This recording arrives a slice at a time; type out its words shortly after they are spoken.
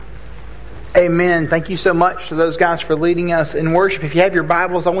Amen. Thank you so much to those guys for leading us in worship. If you have your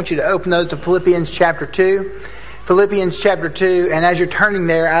Bibles, I want you to open those to Philippians chapter 2. Philippians chapter 2, and as you're turning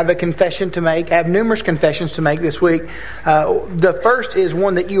there, I have a confession to make. I have numerous confessions to make this week. The first is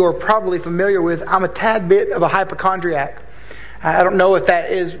one that you are probably familiar with. I'm a tad bit of a hypochondriac. I don't know if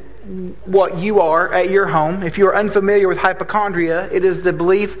that is what you are at your home. If you're unfamiliar with hypochondria, it is the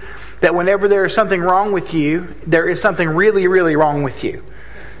belief that whenever there is something wrong with you, there is something really, really wrong with you.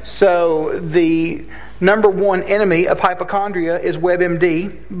 So the number one enemy of hypochondria is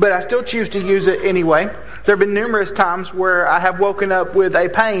WebMD, but I still choose to use it anyway. There have been numerous times where I have woken up with a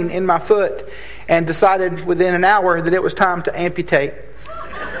pain in my foot and decided within an hour that it was time to amputate.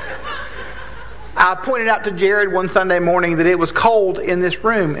 I pointed out to Jared one Sunday morning that it was cold in this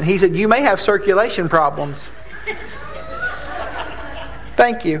room, and he said, "You may have circulation problems."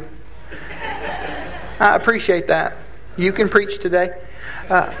 Thank you. I appreciate that. You can preach today.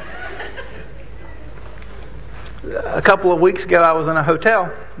 A couple of weeks ago, I was in a hotel,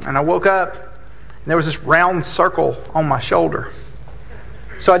 and I woke up, and there was this round circle on my shoulder.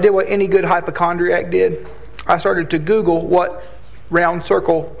 So I did what any good hypochondriac did. I started to Google what round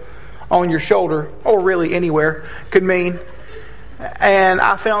circle on your shoulder, or really anywhere, could mean. And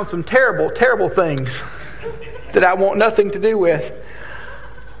I found some terrible, terrible things that I want nothing to do with.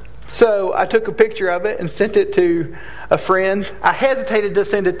 So I took a picture of it and sent it to a friend. I hesitated to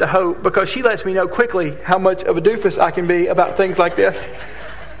send it to Hope because she lets me know quickly how much of a doofus I can be about things like this.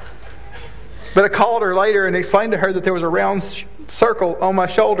 But I called her later and explained to her that there was a round circle on my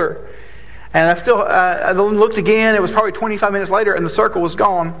shoulder. And I looked again. It was probably 25 minutes later and the circle was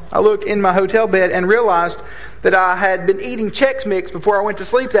gone. I looked in my hotel bed and realized that I had been eating Chex Mix before I went to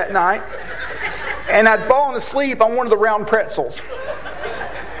sleep that night. And I'd fallen asleep on one of the round pretzels.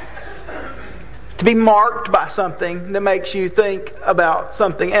 To be marked by something that makes you think about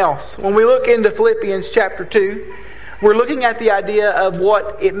something else. When we look into Philippians chapter 2, we're looking at the idea of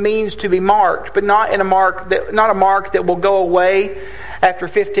what it means to be marked, but not a mark that will go away after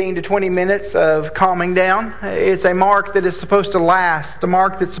 15 to 20 minutes of calming down. It's a mark that is supposed to last, a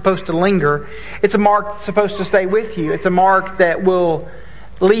mark that's supposed to linger. It's a mark that's supposed to stay with you. It's a mark that will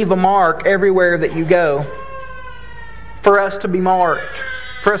leave a mark everywhere that you go. For us to be marked.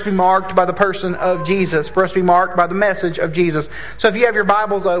 For us to be marked by the person of Jesus. For us to be marked by the message of Jesus. So if you have your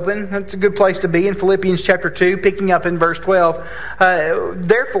Bibles open, that's a good place to be in Philippians chapter 2, picking up in verse 12.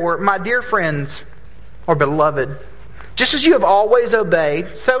 Therefore, my dear friends, or beloved, just as you have always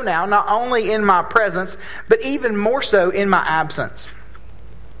obeyed, so now, not only in my presence, but even more so in my absence.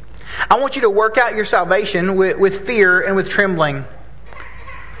 I want you to work out your salvation with fear and with trembling.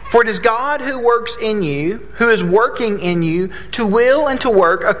 For it is God who works in you, who is working in you, to will and to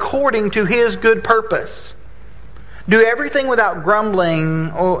work according to His good purpose. Do everything without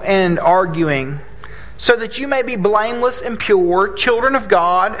grumbling and arguing, so that you may be blameless and pure, children of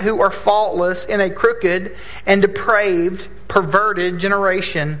God who are faultless in a crooked and depraved, perverted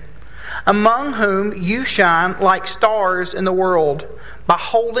generation, among whom you shine like stars in the world, by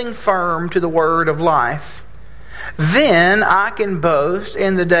holding firm to the word of life. Then I can boast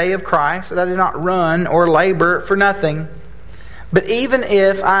in the day of Christ that I did not run or labor for nothing. But even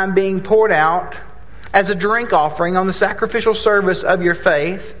if I am being poured out as a drink offering on the sacrificial service of your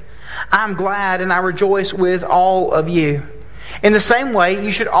faith, I am glad and I rejoice with all of you. In the same way,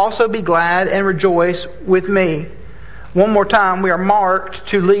 you should also be glad and rejoice with me. One more time, we are marked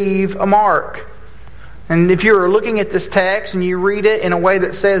to leave a mark. And if you're looking at this text and you read it in a way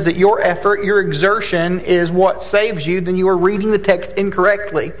that says that your effort, your exertion is what saves you, then you are reading the text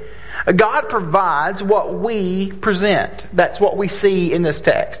incorrectly. God provides what we present. That's what we see in this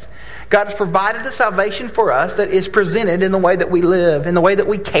text. God has provided a salvation for us that is presented in the way that we live, in the way that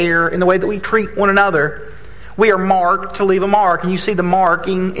we care, in the way that we treat one another. We are marked to leave a mark, and you see the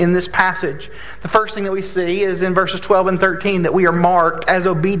marking in this passage. The first thing that we see is in verses 12 and 13 that we are marked as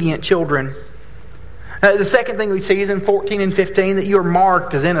obedient children. The second thing we see is in 14 and 15 that you are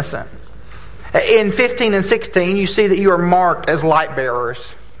marked as innocent. In 15 and 16, you see that you are marked as light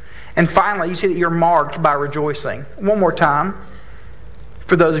bearers. And finally, you see that you're marked by rejoicing. One more time,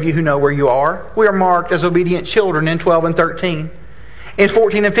 for those of you who know where you are, we are marked as obedient children in 12 and 13. In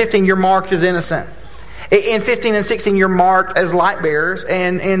 14 and 15, you're marked as innocent. In 15 and 16, you're marked as light bearers.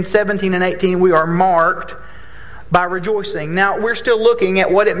 And in 17 and 18, we are marked by rejoicing. Now, we're still looking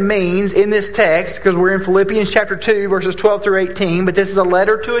at what it means in this text because we're in Philippians chapter 2, verses 12 through 18. But this is a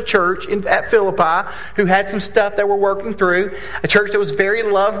letter to a church at Philippi who had some stuff they were working through. A church that was very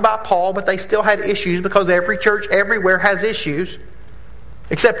loved by Paul, but they still had issues because every church everywhere has issues,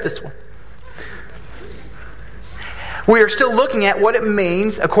 except this one. We are still looking at what it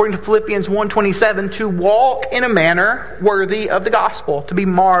means, according to Philippians 1:27, to walk in a manner worthy of the gospel, to be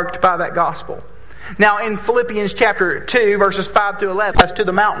marked by that gospel. Now in Philippians chapter 2, verses 5 through 11, that's to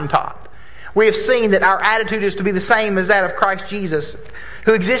the mountaintop. We have seen that our attitude is to be the same as that of Christ Jesus,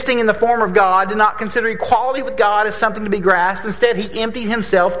 who existing in the form of God did not consider equality with God as something to be grasped. Instead, he emptied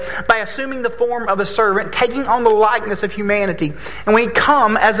himself by assuming the form of a servant, taking on the likeness of humanity. And when he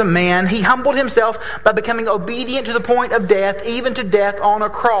come as a man, he humbled himself by becoming obedient to the point of death, even to death on a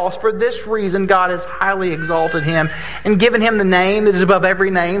cross. For this reason, God has highly exalted him and given him the name that is above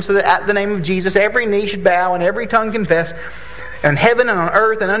every name, so that at the name of Jesus every knee should bow and every tongue confess, in heaven and on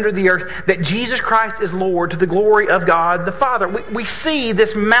earth and under the earth, that Jesus Christ is Lord, to the glory of God the Father. We see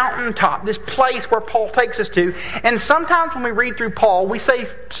this mountaintop, this place where Paul takes us to. And sometimes when we read through Paul, we say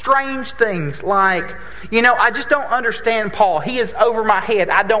strange things like, I just don't understand Paul. He is over my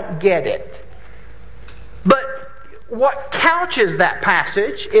head. I don't get it. But what couches that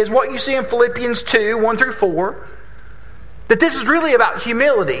passage is what you see in Philippians 2, 1 through 4, that this is really about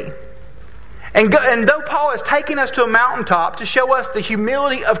humility. And though Paul has taken us to a mountaintop to show us the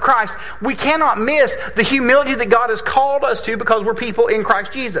humility of Christ, we cannot miss the humility that God has called us to because we're people in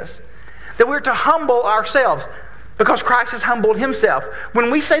Christ Jesus. That we're to humble ourselves because Christ has humbled himself.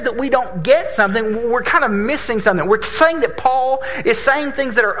 When we say that we don't get something, we're kind of missing something. We're saying that Paul is saying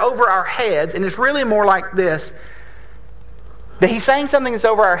things that are over our heads, and it's really more like this. That he's saying something that's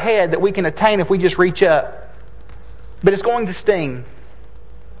over our head that we can attain if we just reach up. But it's going to sting.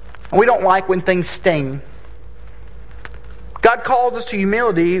 And we don't like when things sting. God calls us to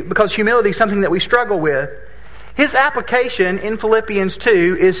humility because humility is something that we struggle with. His application in Philippians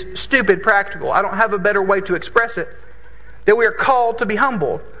 2 is stupid practical. I don't have a better way to express it. That we are called to be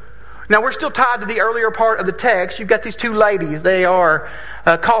humbled. Now we're still tied to the earlier part of the text. You've got these two ladies. They are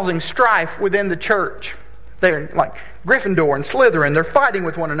causing strife within the church. They're like Gryffindor and Slytherin. They're fighting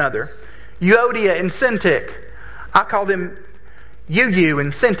with one another. Euodia and Syntyche. I call them Yu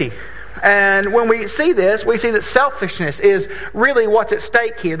and Cinti. And when we see this, we see that selfishness is really what's at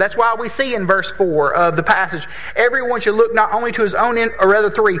stake here. That's why we see in verse 4 of the passage, everyone should look not only to his own end, or rather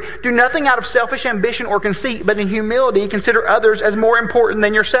 3, do nothing out of selfish ambition or conceit, but in humility consider others as more important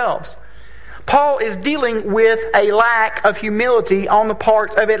than yourselves. Paul is dealing with a lack of humility on the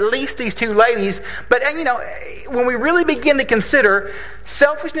parts of at least these two ladies. But, when we really begin to consider,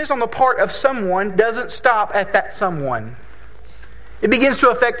 selfishness on the part of someone doesn't stop at that someone. It begins to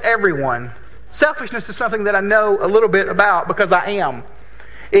affect everyone. Selfishness is something that I know a little bit about because I am.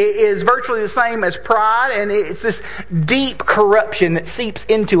 It is virtually the same as pride, and it's this deep corruption that seeps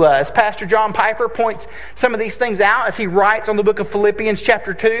into us. Pastor John Piper points some of these things out as he writes on the book of Philippians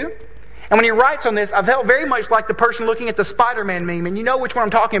chapter 2. And when he writes on this, I felt very much like the person looking at the Spider-Man meme. And you know which one I'm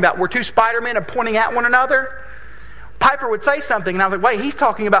talking about, where two Spider-Men are pointing at one another? Piper would say something, and I was like, wait, he's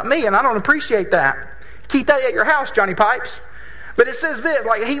talking about me, and I don't appreciate that. Keep that at your house, Johnny Pipes. But it says this,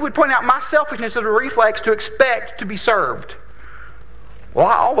 like he would point out, my selfishness is a reflex to expect to be served. Well,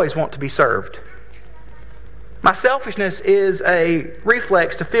 I always want to be served. My selfishness is a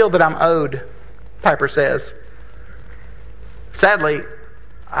reflex to feel that I'm owed, Piper says. Sadly,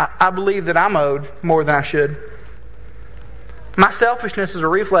 I believe that I'm owed more than I should. My selfishness is a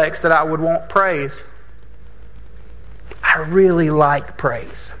reflex that I would want praise. I really like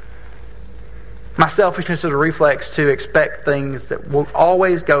praise. My selfishness is a reflex to expect things that will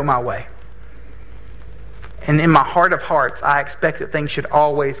always go my way. And in my heart of hearts, I expect that things should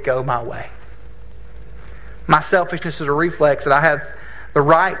always go my way. My selfishness is a reflex that I have the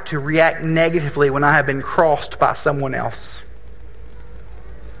right to react negatively when I have been crossed by someone else.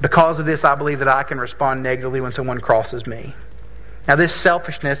 Because of this, I believe that I can respond negatively when someone crosses me. Now this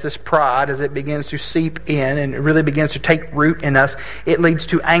selfishness, this pride, as it begins to seep in and it really begins to take root in us, it leads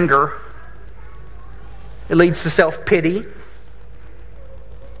to anger. It leads to self-pity.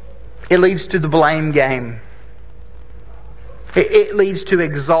 It leads to the blame game. It leads to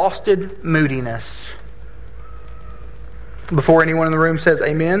exhausted moodiness. Before anyone in the room says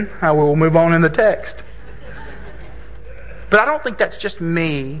amen, I will move on in the text. But I don't think that's just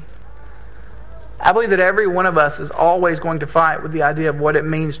me. I believe that every one of us is always going to fight with the idea of what it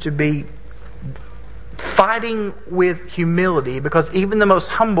means to be fighting with humility, because even the most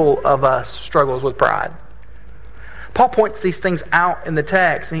humble of us struggles with pride. Paul points these things out in the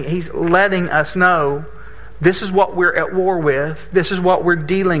text, and he's letting us know this is what we're at war with, this is what we're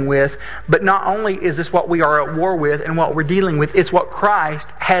dealing with, but not only is this what we are at war with and what we're dealing with, it's what Christ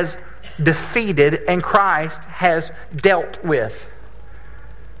has defeated and Christ has dealt with.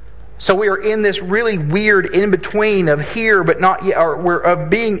 So we are in this really weird in-between of here but not yet, or we're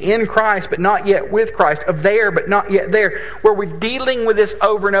of being in Christ but not yet with Christ, of there but not yet there, where we're dealing with this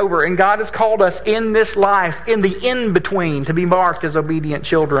over and over. And God has called us in this life, in the in-between, to be marked as obedient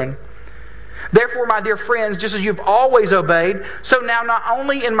children. Therefore, my dear friends, just as you've always obeyed, so now not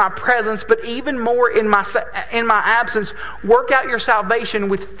only in my presence, but even more in my absence, work out your salvation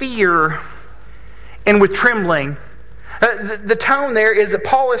with fear and with trembling. The tone there is that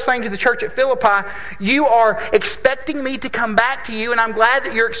Paul is saying to the church at Philippi, you are expecting me to come back to you, and I'm glad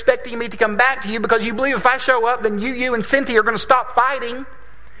that you're expecting me to come back to you, because you believe if I show up, then you and Cynthia are going to stop fighting,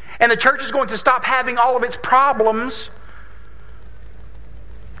 and the church is going to stop having all of its problems.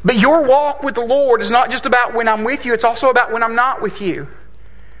 But your walk with the Lord is not just about when I'm with you, it's also about when I'm not with you.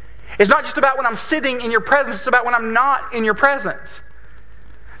 It's not just about when I'm sitting in your presence, it's about when I'm not in your presence.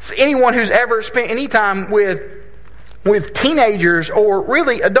 So anyone who's ever spent any time with teenagers or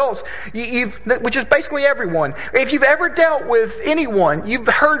really adults, which is basically everyone. If you've ever dealt with anyone, you've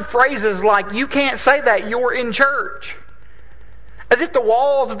heard phrases like, you can't say that, you're in church. As if the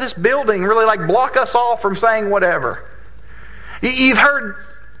walls of this building really block us all from saying whatever. You've heard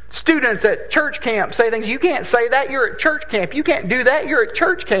students at church camp say things, you can't say that, you're at church camp. You can't do that, you're at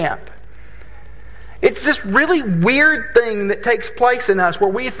church camp. It's this really weird thing that takes place in us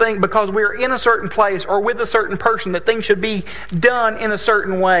where we think because we're in a certain place or with a certain person that things should be done in a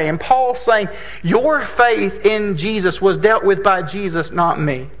certain way. And Paul's saying, your faith in Jesus was dealt with by Jesus, not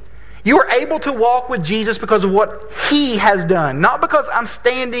me. You are able to walk with Jesus because of what He has done, not because I'm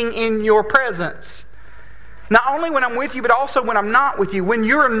standing in your presence. Not only when I'm with you, but also when I'm not with you. When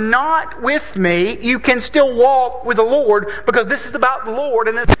you're not with me, you can still walk with the Lord, because this is about the Lord.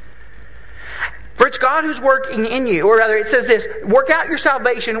 For it's God who's working in you. Or rather, it says this, work out your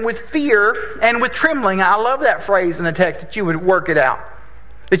salvation with fear and with trembling. I love that phrase in the text, that you would work it out.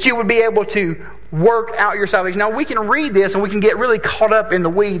 That you would be able to work out your salvation. Now, we can read this and we can get really caught up in the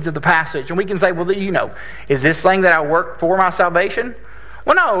weeds of the passage. And we can say, well, is this saying that I work for my salvation?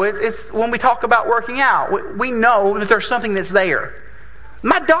 Well, no, it's when we talk about working out, we know that there's something that's there.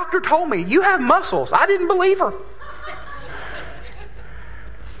 My doctor told me, you have muscles. I didn't believe her.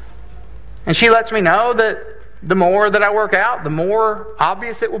 And she lets me know that the more that I work out, the more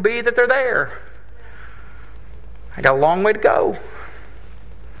obvious it will be that they're there. I got a long way to go.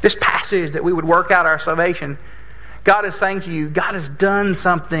 This passage that we would work out our salvation, God is saying to you, God has done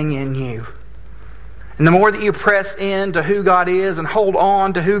something in you. And the more that you press into who God is and hold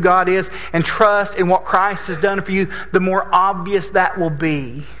on to who God is and trust in what Christ has done for you, the more obvious that will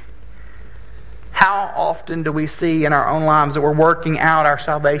be. How often do we see in our own lives that we're working out our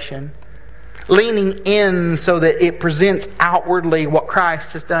salvation? Leaning in so that it presents outwardly what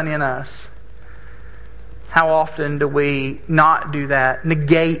Christ has done in us. How often do we not do that?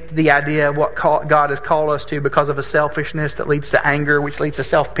 Negate the idea of what God has called us to because of a selfishness that leads to anger, which leads to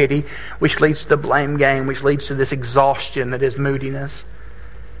self-pity, which leads to the blame game, which leads to this exhaustion that is moodiness.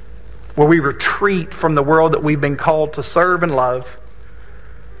 Where we retreat from the world that we've been called to serve and love.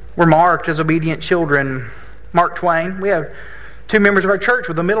 We're marked as obedient children. Mark Twain, we have two members of our church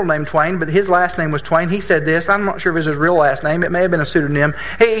with the middle name Twain, but his last name was Twain. He said this, I'm not sure if it was his real last name, it may have been a pseudonym.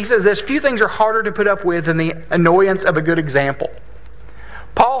 He says this, few things are harder to put up with than the annoyance of a good example.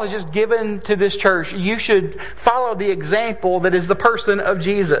 Paul has just given to this church, you should follow the example that is the person of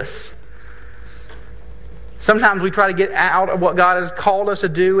Jesus. Sometimes we try to get out of what God has called us to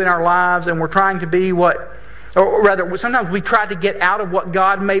do in our lives, and we're trying to be sometimes we try to get out of what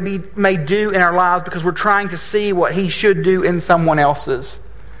God may do in our lives because we're trying to see what He should do in someone else's.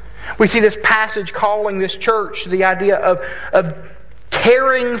 We see this passage calling this church to the idea of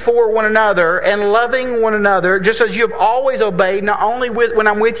caring for one another and loving one another, just as you have always obeyed, not only when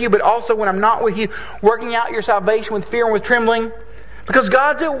I'm with you, but also when I'm not with you, working out your salvation with fear and with trembling, because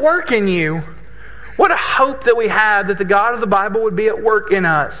God's at work in you. What a hope that we have that the God of the Bible would be at work in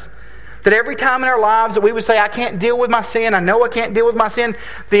us. That every time in our lives that we would say, I can't deal with my sin, I know I can't deal with my sin,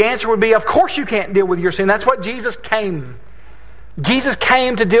 the answer would be, of course you can't deal with your sin. That's what Jesus came. Jesus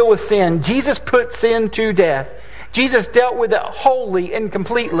came to deal with sin. Jesus put sin to death. Jesus dealt with it wholly and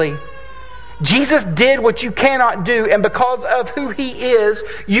completely. Jesus did what you cannot do, and because of who He is,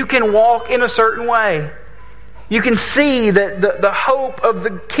 you can walk in a certain way. You can see that the hope of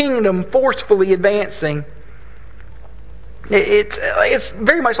the kingdom forcefully advancing. It's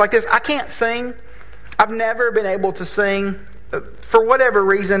very much like this. I can't sing. I've never been able to sing. For whatever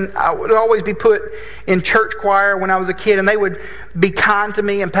reason, I would always be put in church choir when I was a kid, and they would be kind to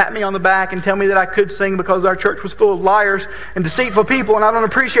me and pat me on the back and tell me that I could sing because our church was full of liars and deceitful people, and I don't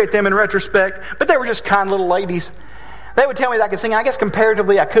appreciate them in retrospect, but they were just kind little ladies. They would tell me that I could sing. I guess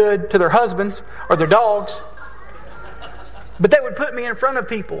comparatively I could to their husbands or their dogs. But they would put me in front of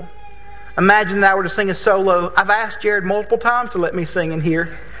people. Imagine that I were to sing a solo. I've asked Jared multiple times to let me sing in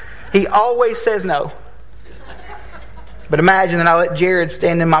here. He always says no. But imagine that I let Jared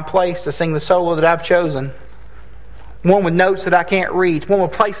stand in my place to sing the solo that I've chosen. One with notes that I can't reach. One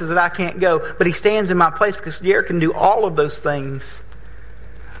with places that I can't go. But he stands in my place because Jared can do all of those things.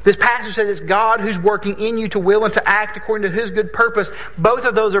 This passage says it's God who's working in you to will and to act according to His good purpose. Both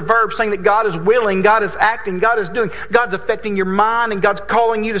of those are verbs saying that God is willing, God is acting, God is doing. God's affecting your mind and God's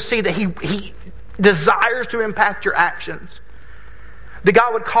calling you to see that He desires to impact your actions. That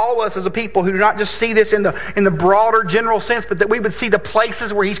God would call us as a people who do not just see this in the broader general sense, but that we would see the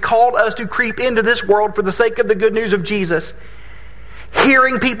places where He's called us to creep into this world for the sake of the good news of Jesus.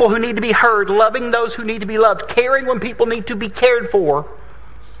 Hearing people who need to be heard, loving those who need to be loved, caring when people need to be cared for.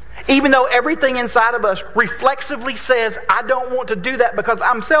 Even though everything inside of us reflexively says, I don't want to do that because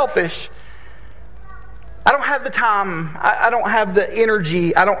I'm selfish. I don't have the time. I don't have the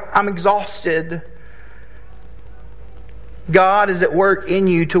energy. I'm exhausted. God is at work in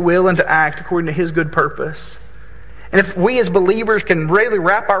you to will and to act according to His good purpose. And if we as believers can really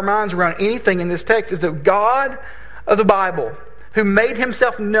wrap our minds around anything in this text, is that God of the Bible, who made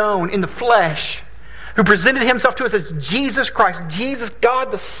Himself known in the flesh, who presented Himself to us as Jesus Christ, Jesus,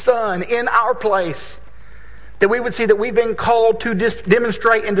 God the Son, in our place, that we would see that we've been called to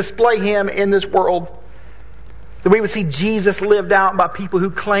demonstrate and display Him in this world. That we would see Jesus lived out by people who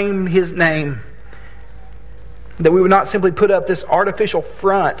claim His name. That we would not simply put up this artificial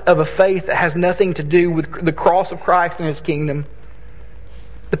front of a faith that has nothing to do with the cross of Christ and His kingdom.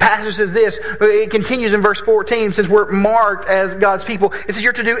 The passage says this, it continues in verse 14, since we're marked as God's people. It says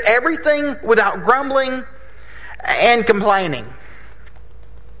you're to do everything without grumbling and complaining.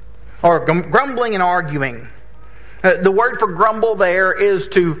 Or grumbling and arguing. The word for grumble there is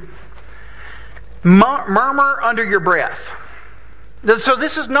to murmur under your breath. So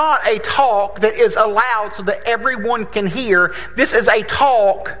this is not a talk that is allowed so that everyone can hear. This is a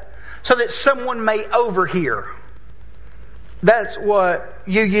talk so that someone may overhear. That's what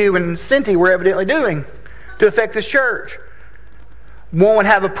you and Cindy were evidently doing to affect this church. One would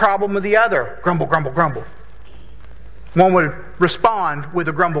have a problem with the other. Grumble, grumble, grumble. One would respond with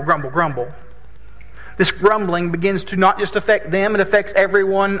a grumble, grumble, grumble. This grumbling begins to not just affect them, it affects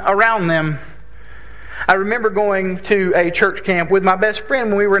everyone around them. I remember going to a church camp with my best friend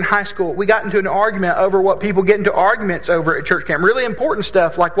when we were in high school. We got into an argument over what people get into arguments over at church camp. Really important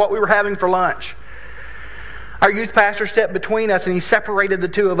stuff, like what we were having for lunch. Our youth pastor stepped between us and he separated the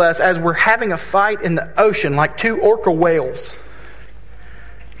two of us as we're having a fight in the ocean like two orca whales.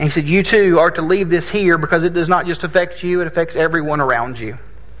 And he said, you two are to leave this here because it does not just affect you, it affects everyone around you.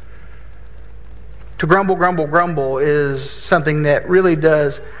 To grumble, grumble, grumble is something that really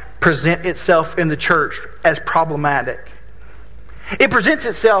does present itself in the church as problematic. It presents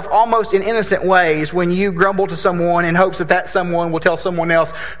itself almost in innocent ways when you grumble to someone in hopes that that someone will tell someone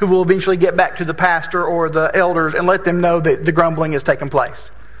else who will eventually get back to the pastor or the elders and let them know that the grumbling has taken place.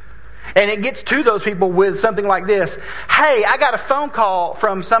 And it gets to those people with something like this. Hey, I got a phone call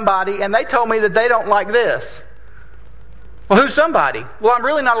from somebody and they told me that they don't like this. Well, who's somebody? Well, I'm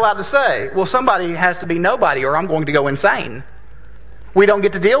really not allowed to say. Well, somebody has to be nobody or I'm going to go insane. We don't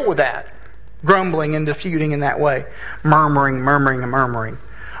get to deal with that. Grumbling and disputing in that way. Murmuring, murmuring, and murmuring.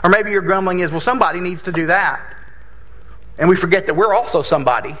 Or maybe your grumbling is, well, somebody needs to do that. And we forget that we're also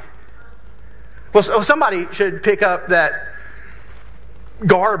somebody. Well, somebody should pick up that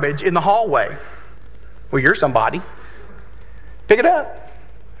garbage in the hallway. Well, you're somebody. Pick it up.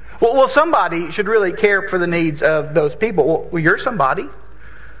 Well, somebody should really care for the needs of those people. Well, you're somebody.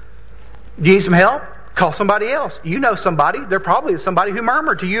 Do you need some help? Call somebody else. You know somebody. They're probably somebody who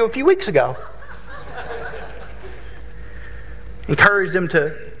murmured to you a few weeks ago. Encourage them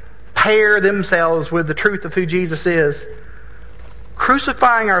to pair themselves with the truth of who Jesus is.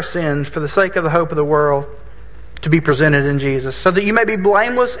 Crucifying our sins for the sake of the hope of the world to be presented in Jesus, so that you may be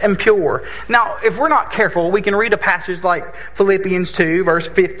blameless and pure. Now, if we're not careful, we can read a passage like Philippians 2, verse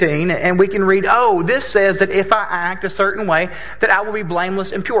 15, and we can read, oh, this says that if I act a certain way, that I will be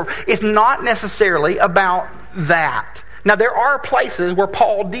blameless and pure. It's not necessarily about that. Now, there are places where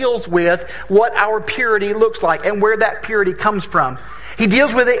Paul deals with what our purity looks like and where that purity comes from. He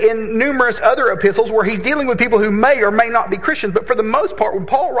deals with it in numerous other epistles where he's dealing with people who may or may not be Christians. But for the most part, when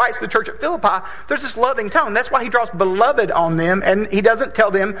Paul writes to the church at Philippi, there's this loving tone. That's why he draws beloved on them, and he doesn't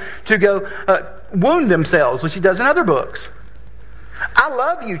tell them to go wound themselves, which he does in other books. I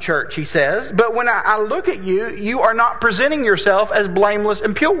love you, church, he says, but when I look at you, you are not presenting yourself as blameless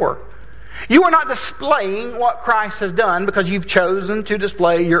and pure. You are not displaying what Christ has done because you've chosen to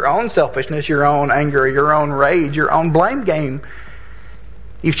display your own selfishness, your own anger, your own rage, your own blame game.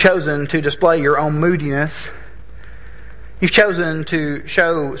 You've chosen to display your own moodiness. You've chosen to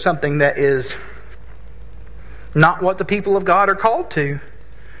show something that is not what the people of God are called to.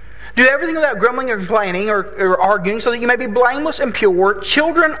 Do everything without grumbling or complaining or arguing, so that you may be blameless and pure,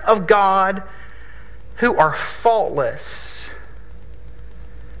 children of God who are faultless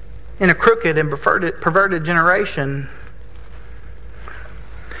in a crooked and perverted generation.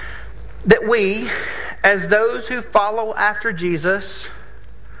 That we, as those who follow after Jesus,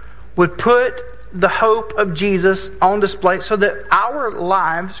 would put the hope of Jesus on display so that our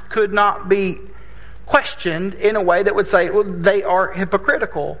lives could not be questioned in a way that would say, well, they are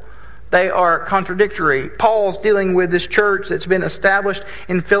hypocritical. They are contradictory. Paul's dealing with this church that's been established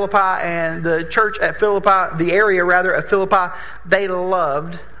in Philippi, and the church at Philippi, the area rather of Philippi, they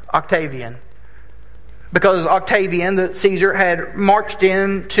loved Octavian. Because Octavian, the Caesar, had marched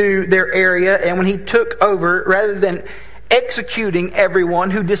into their area, and when he took over, rather than executing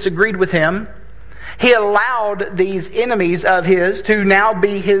everyone who disagreed with him, he allowed these enemies of his to now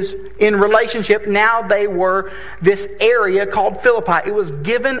be his in relationship. Now they were this area called Philippi. It was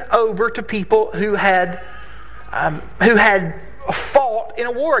given over to people who had fought in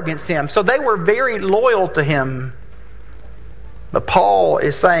a war against him. So they were very loyal to him. But Paul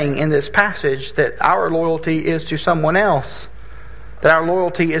is saying in this passage that our loyalty is to someone else. That our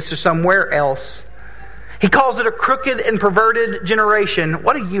loyalty is to somewhere else. He calls it a crooked and perverted generation.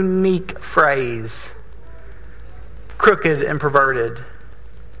 What a unique phrase. Crooked and perverted.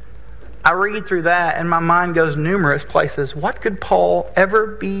 I read through that and my mind goes numerous places. What could Paul ever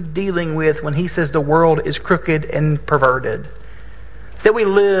be dealing with when he says the world is crooked and perverted? That we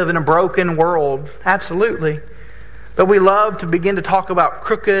live in a broken world. Absolutely. But we love to begin to talk about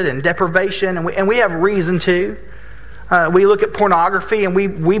crooked and deprivation, and we have reason to. We look at pornography and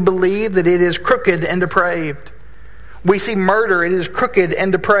we believe that it is crooked and depraved. We see murder, it is crooked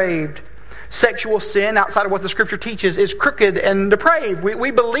and depraved. Sexual sin, outside of what the Scripture teaches, is crooked and depraved.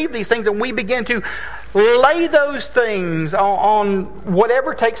 We believe these things, and we begin to lay those things on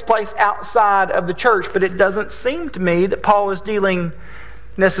whatever takes place outside of the church. But it doesn't seem to me that Paul is dealing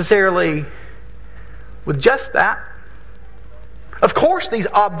necessarily with just that. Of course these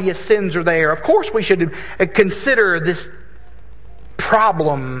obvious sins are there. Of course we should consider this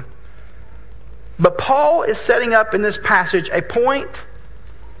problem. But Paul is setting up in this passage a point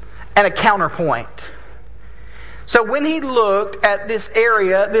and a counterpoint. So when he looked at this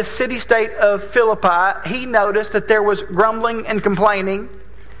area, this city-state of Philippi, he noticed that there was grumbling and complaining.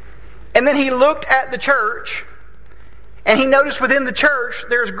 And then he looked at the church, and he noticed within the church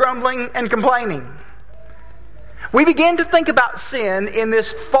there's grumbling and complaining. We begin to think about sin in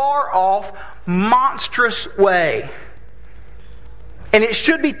this far-off, monstrous way. And it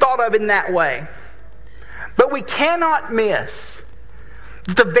should be thought of in that way. But we cannot miss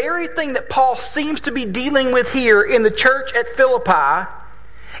the very thing that Paul seems to be dealing with here in the church at Philippi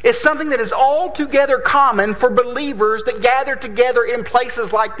is something that is altogether common for believers that gather together in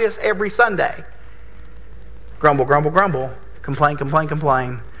places like this every Sunday. Grumble, grumble, grumble. Complain, complain,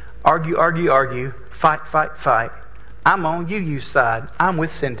 complain. Argue, argue, argue. Fight, fight, fight. I'm on you side. I'm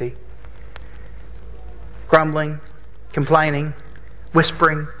with Cindy. Grumbling, complaining,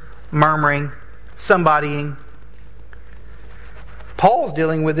 whispering, murmuring, somebodying. Paul's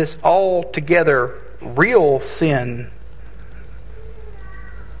dealing with this altogether real sin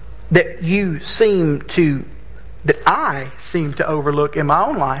that I seem to overlook in my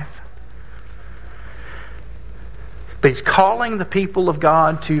own life. But he's calling the people of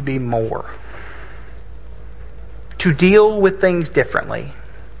God to be more. To deal with things differently.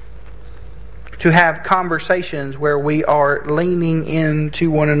 To have conversations where we are leaning into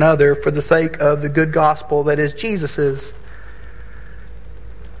one another for the sake of the good gospel that is Jesus's.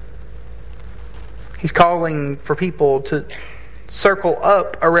 He's calling for people to circle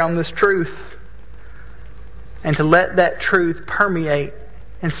up around this truth and to let that truth permeate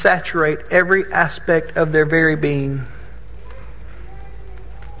and saturate every aspect of their very being.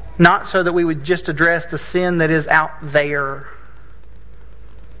 Not so that we would just address the sin that is out there,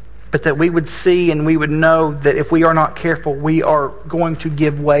 but that we would see and we would know that if we are not careful, we are going to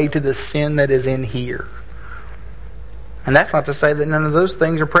give way to the sin that is in here. And that's not to say that none of those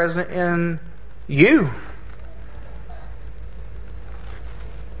things are present in you.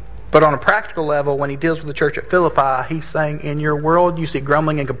 But on a practical level, when he deals with the church at Philippi, he's saying, in your world you see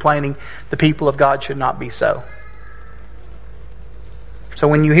grumbling and complaining. The people of God should not be so. So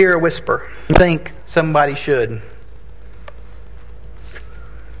when you hear a whisper, you think somebody should.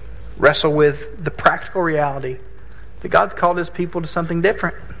 wrestle with the practical reality that God's called His people to something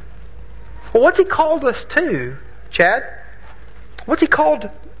different. Well, what's He called us to, Chad? What's He called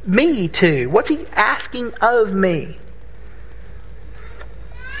me to? What's He asking of me?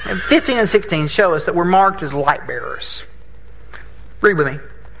 And 15 and 16 show us that we're marked as light bearers. Read with me.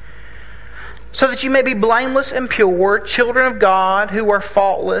 So that you may be blameless and pure, children of God who are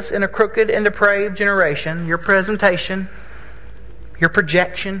faultless in a crooked and depraved generation, your presentation, your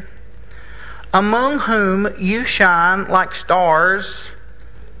projection, among whom you shine like stars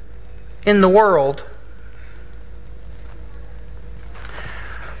in the world.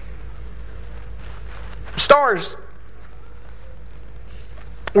 Stars,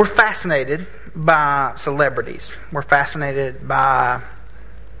 we're fascinated by celebrities. We're fascinated by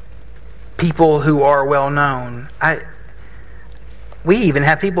people who are well known. We even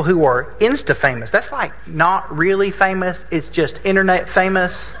have people who are Insta famous. That's like not really famous. It's just internet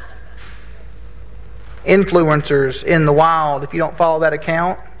famous. Influencers in the wild. If you don't follow that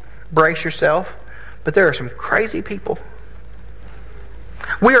account, brace yourself. But there are some crazy people.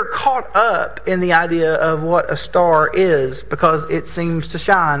 We are caught up in the idea of what a star is because it seems to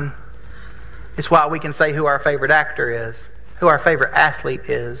shine. It's why we can say who our favorite actor is, who our favorite athlete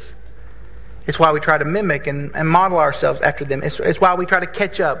is. It's why we try to mimic and model ourselves after them. It's why we try to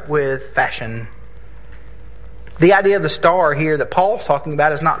catch up with fashion. The idea of the star here that Paul's talking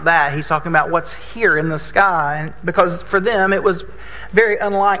about is not that. He's talking about what's here in the sky. Because for them, it was very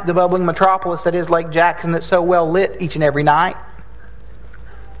unlike the bubbling metropolis that is Lake Jackson that's so well lit each and every night.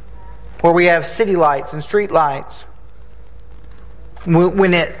 Where we have city lights and street lights. When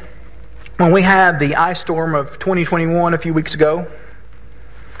we had the ice storm of 2021 a few weeks ago,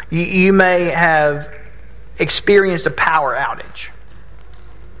 you may have experienced a power outage.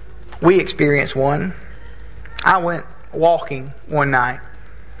 We experienced one. I went walking one night,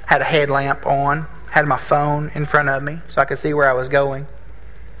 had a headlamp on, had my phone in front of me so I could see where I was going.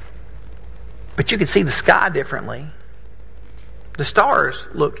 But you could see the sky differently. The stars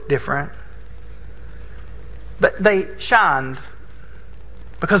looked different. But they shined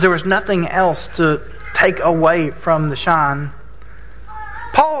because there was nothing else to take away from the shine.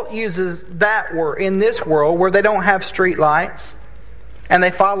 Paul uses that word in this world where they don't have street lights and they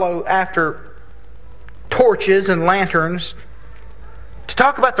follow after torches and lanterns to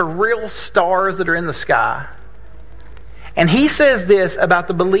talk about the real stars that are in the sky. And he says this about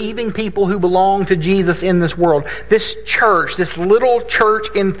the believing people who belong to Jesus in this world. This church, this little church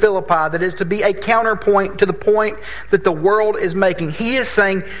in Philippi that is to be a counterpoint to the point that the world is making. He is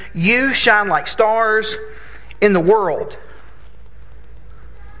saying, you shine like stars in the world.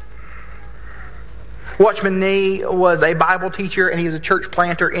 Watchman Nee was a Bible teacher and he was a church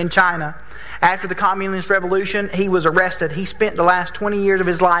planter in China. After the Communist Revolution, he was arrested. He spent the last 20 years of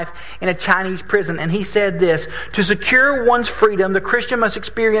his life in a Chinese prison. And he said this, to secure one's freedom, the Christian must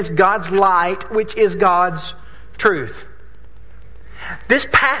experience God's light, which is God's truth. This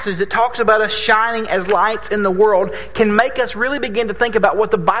passage that talks about us shining as lights in the world can make us really begin to think about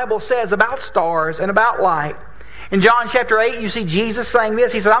what the Bible says about stars and about light. In John chapter 8, you see Jesus saying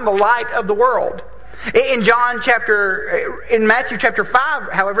this. He said, I'm the light of the world. In Matthew chapter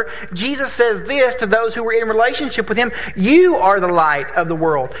 5, however, Jesus says this to those who were in relationship with Him, you are the light of the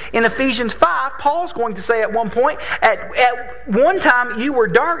world. In Ephesians 5, Paul's going to say at one point, at one time you were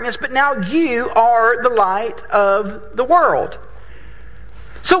darkness, but now you are the light of the world.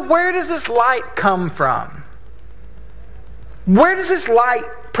 So where does this light come from? Where does this light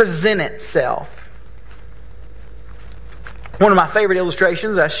present itself? One of my favorite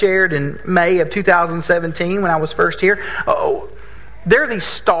illustrations I shared in May of 2017 when I was first here. There are these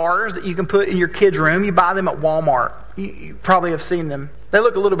stars that you can put in your kids' room. You buy them at Walmart. You probably have seen them. They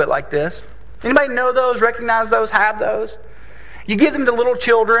look a little bit like this. Anybody know those, recognize those, have those? You give them to little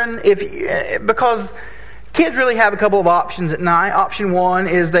children because kids really have a couple of options at night. Option one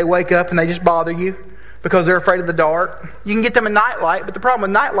is they wake up and they just bother you because they're afraid of the dark. You can get them a nightlight, but the problem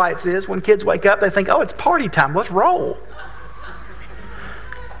with nightlights is when kids wake up, they think, oh, it's party time. Let's roll.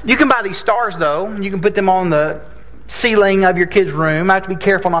 You can buy these stars, though, and you can put them on the ceiling of your kid's room. I have to be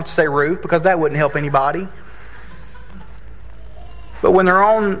careful not to say roof, because that wouldn't help anybody. But when they're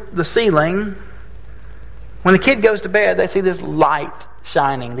on the ceiling, when the kid goes to bed, they see this light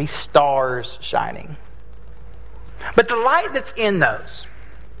shining, these stars shining. But the light that's in those,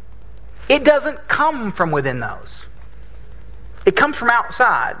 it doesn't come from within those. It comes from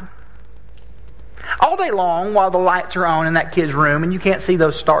outside. All day long, while the lights are on in that kid's room and you can't see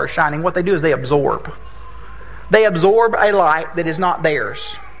those stars shining, what they do is they absorb. They absorb a light that is not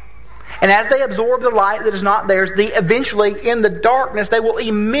theirs. And as they absorb the light that is not theirs, eventually in the darkness they will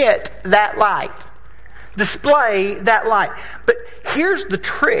emit that light. Display that light. But here's the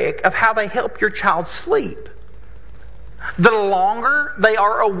trick of how they help your child sleep. The longer they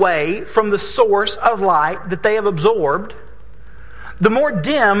are away from the source of light that they have absorbed, the more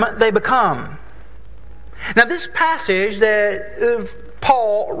dim they become. Now this passage that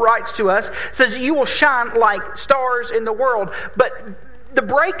Paul writes to us says, you will shine like stars in the world. But the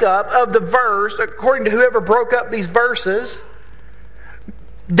breakup of the verse, according to whoever broke up these verses,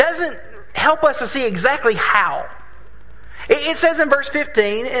 doesn't help us to see exactly how. It says in verse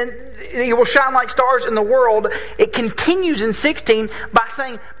 15, and you will shine like stars in the world. It continues in 16 by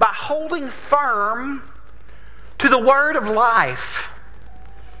saying, by holding firm to the word of life.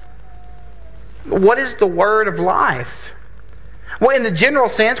 What is the word of life? Well, in the general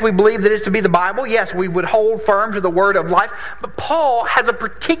sense, we believe that it's to be the Bible. Yes, we would hold firm to the word of life. But Paul has a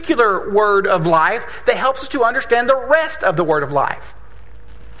particular word of life that helps us to understand the rest of the word of life.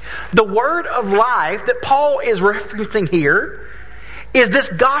 The word of life that Paul is referencing here is this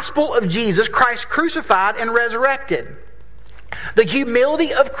gospel of Jesus, Christ crucified and resurrected. The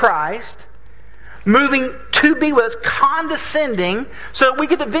humility of Christ moving to be with us, condescending, so that we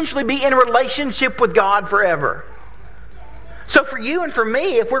could eventually be in a relationship with God forever. So for you and for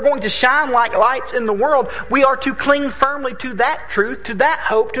me, if we're going to shine like lights in the world, we are to cling firmly to that truth, to that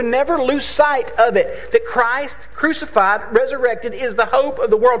hope, to never lose sight of it. That Christ, crucified, resurrected, is the hope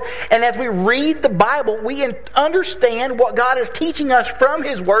of the world. And as we read the Bible, we understand what God is teaching us from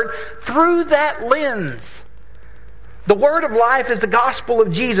His Word through that lens. The Word of life is the gospel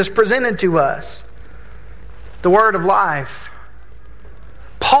of Jesus presented to us. The Word of life.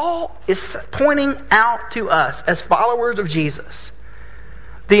 Paul is pointing out to us as followers of Jesus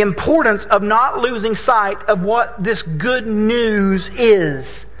the importance of not losing sight of what this good news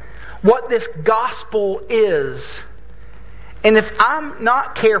is, what this gospel is. And if I'm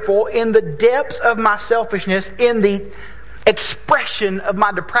not careful in the depths of my selfishness, in the expression of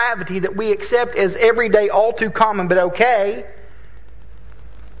my depravity that we accept as everyday, all too common, but okay,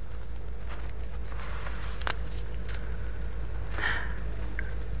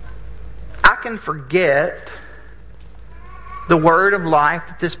 I can forget the word of life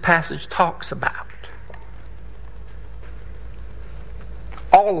that this passage talks about.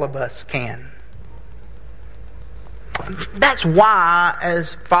 All of us can. That's why,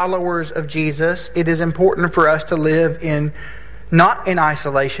 as followers of Jesus, it is important for us to live not in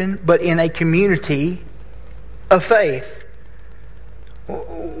isolation, but in a community of faith.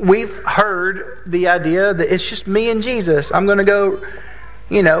 We've heard the idea that it's just me and Jesus. I'm going to go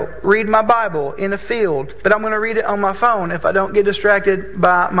read my Bible in a field, but I'm going to read it on my phone if I don't get distracted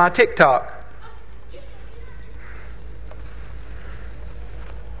by my TikTok.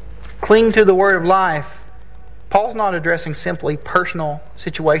 Cling to the word of life. Paul's not addressing simply personal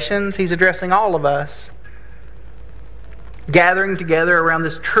situations. He's addressing all of us. Gathering together around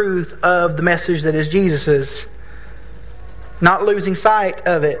this truth of the message that is Jesus's. Not losing sight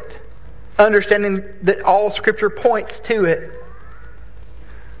of it. Understanding that all Scripture points to it.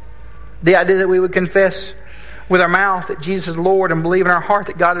 The idea that we would confess with our mouth that Jesus is Lord and believe in our heart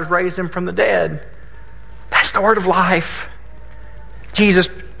that God has raised Him from the dead. That's the word of life. Jesus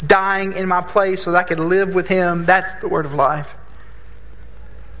dying in my place so that I could live with Him. That's the word of life.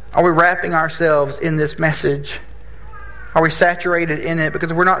 Are we wrapping ourselves in this message? Are we saturated in it?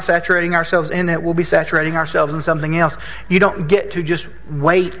 Because if we're not saturating ourselves in it, we'll be saturating ourselves in something else. You don't get to just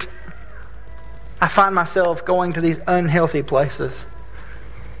wait. I find myself going to these unhealthy places.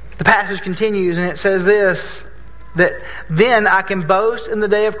 The passage continues and it says this, that then I can boast in the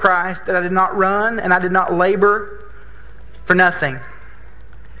day of Christ that I did not run and I did not labor for nothing.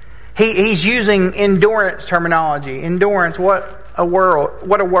 He's using endurance terminology. Endurance, what a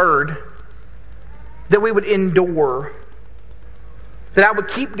word. That we would endure. That I would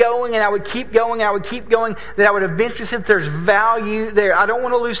keep going and I would keep going and I would keep going. That I would eventually see that there's value there. I don't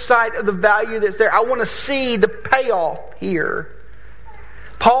want to lose sight of the value that's there. I want to see the payoff here.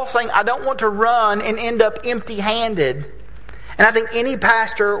 Paul's saying, I don't want to run and end up empty-handed. And I think any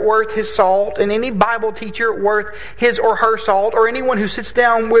pastor worth his salt and any Bible teacher worth his or her salt, or anyone who sits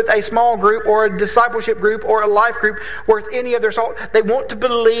down with a small group or a discipleship group or a life group worth any of their salt, they want to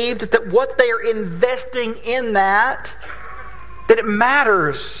believe that what they are investing in that it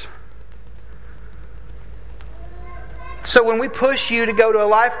matters. So when we push you to go to a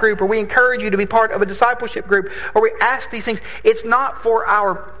life group, or we encourage you to be part of a discipleship group, or we ask these things, it's not for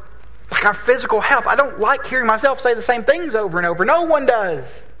our physical health. I don't like hearing myself say the same things over and over. No one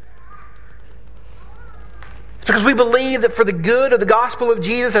does. It's because we believe that for the good of the gospel of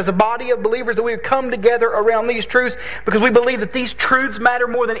Jesus as a body of believers that we have come together around these truths because we believe that these truths matter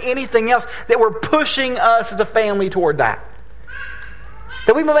more than anything else, that we're pushing us as a family toward that.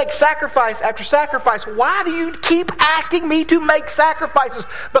 That we will make sacrifice after sacrifice. Why do you keep asking me to make sacrifices?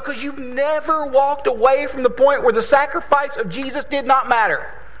 Because you've never walked away from the point where the sacrifice of Jesus did not matter.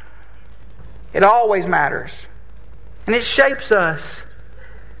 It always matters. And it shapes us.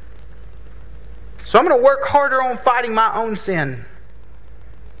 So I'm going to work harder on fighting my own sin.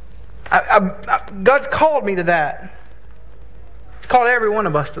 God's called me to that. He's called every one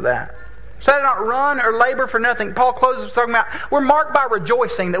of us to that. So I do not run or labor for nothing. Paul closes talking about, we're marked by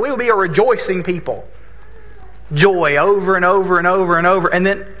rejoicing, that we will be a rejoicing people. Joy over and over and over and over, and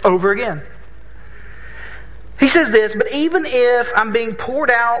then over again. He says this, but even if I'm being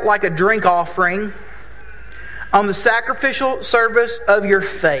poured out like a drink offering on the sacrificial service of your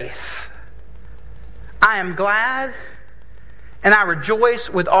faith, I am glad and I rejoice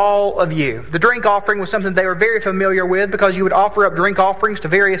with all of you. The drink offering was something they were very familiar with because you would offer up drink offerings to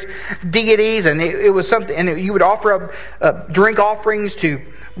various deities, and it was something, and you would offer up drink offerings to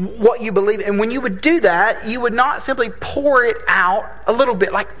what you believe. And when you would do that, you would not simply pour it out a little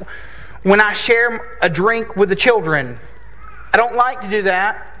bit, like when I share a drink with the children. I don't like to do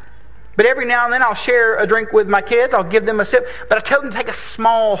that, but every now and then I'll share a drink with my kids. I'll give them a sip, but I tell them to take a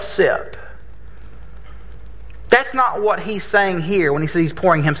small sip. That's not what he's saying here when he says he's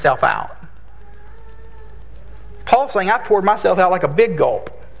pouring himself out. Paul's saying, I poured myself out like a big gulp.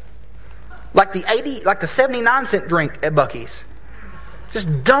 Like the 79-cent drink at Buc-ee's.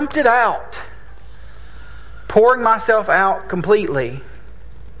 Just dumped it out. Pouring myself out completely.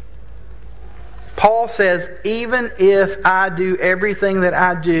 Paul says, even if I do everything that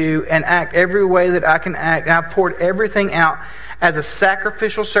I do and act every way that I can act, and I've poured everything out as a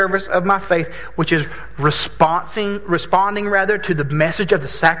sacrificial service of my faith, which is responding to the message of the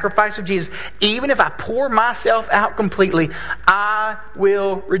sacrifice of Jesus, even if I pour myself out completely, I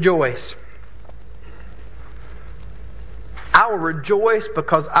will rejoice. I will rejoice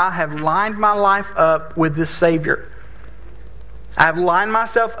because I have lined my life up with this Savior. I have lined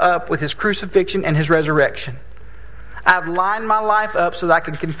myself up with His crucifixion and His resurrection. I've lined my life up so that I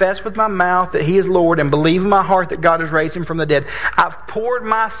can confess with my mouth that He is Lord and believe in my heart that God has raised Him from the dead. I've poured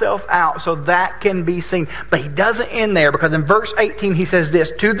myself out so that can be seen. But he doesn't end there, because in verse 18 he says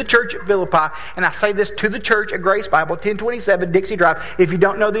this to the church at Philippi, and I say this to the church at Grace Bible, 1027 Dixie Drive. If you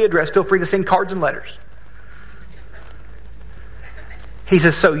don't know the address, feel free to send cards and letters. He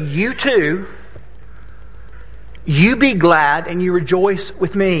says, so you too, you be glad and you rejoice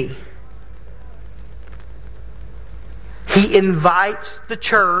with me. He invites the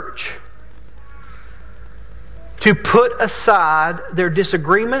church to put aside their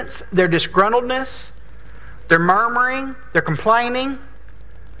disagreements, their disgruntledness, their murmuring, their complaining,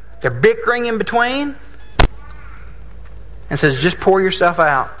 their bickering in between, and says, just pour yourself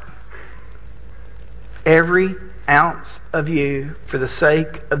out. Every ounce of you for the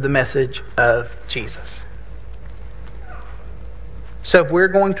sake of the message of Jesus. So if we're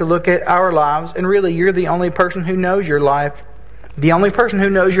going to look at our lives, and really you're the only person who knows your life, the only person who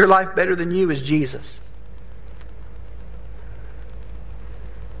knows your life better than you is Jesus.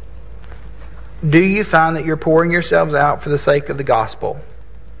 Do you find that you're pouring yourselves out for the sake of the gospel,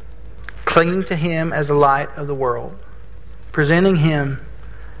 clinging to Him as the light of the world, presenting Him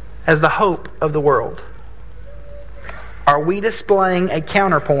as the hope of the world? Are we displaying a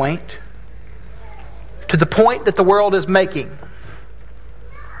counterpoint to the point that the world is making?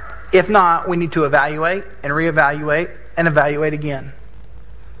 If not, we need to evaluate and reevaluate and evaluate again.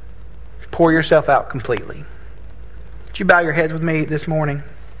 Pour yourself out completely. Would you bow your heads with me this morning?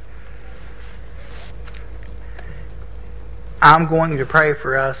 I'm going to pray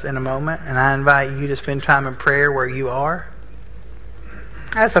for us in a moment, and I invite you to spend time in prayer where you are.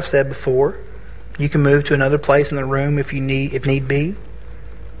 As I've said before, you can move to another place in the room if need be.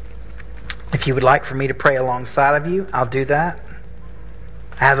 If you would like for me to pray alongside of you, I'll do that.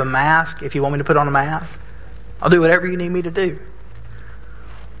 I have a mask if you want me to put on a mask. I'll do whatever you need me to do.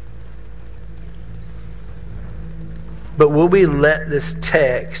 But will we let this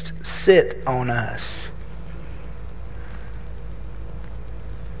text sit on us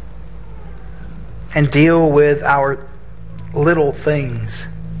and deal with our little things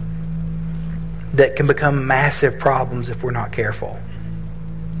that can become massive problems if we're not careful?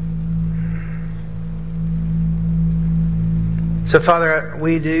 So, Father,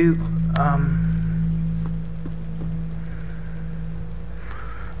 we do.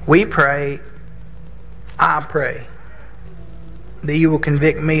 We pray, that you will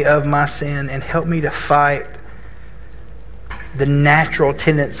convict me of my sin and help me to fight the natural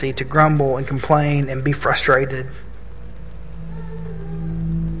tendency to grumble and complain and be frustrated.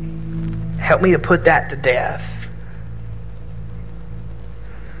 Help me to put that to death.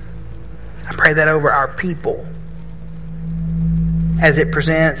 I pray that over our people as it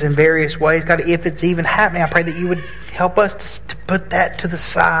presents in various ways. God, if it's even happening, I pray that you would help us to put that to the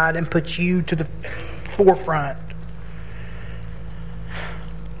side and put you to the forefront.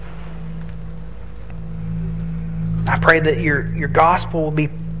 I pray that your gospel will be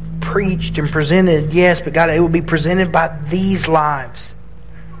preached and presented, yes, but God, it will be presented by these lives,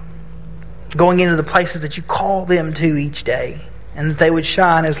 going into the places that you call them to each day, and that they would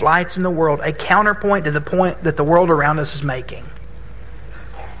shine as lights in the world, a counterpoint to the point that the world around us is making.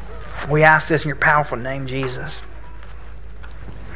 We ask this in your powerful name, Jesus.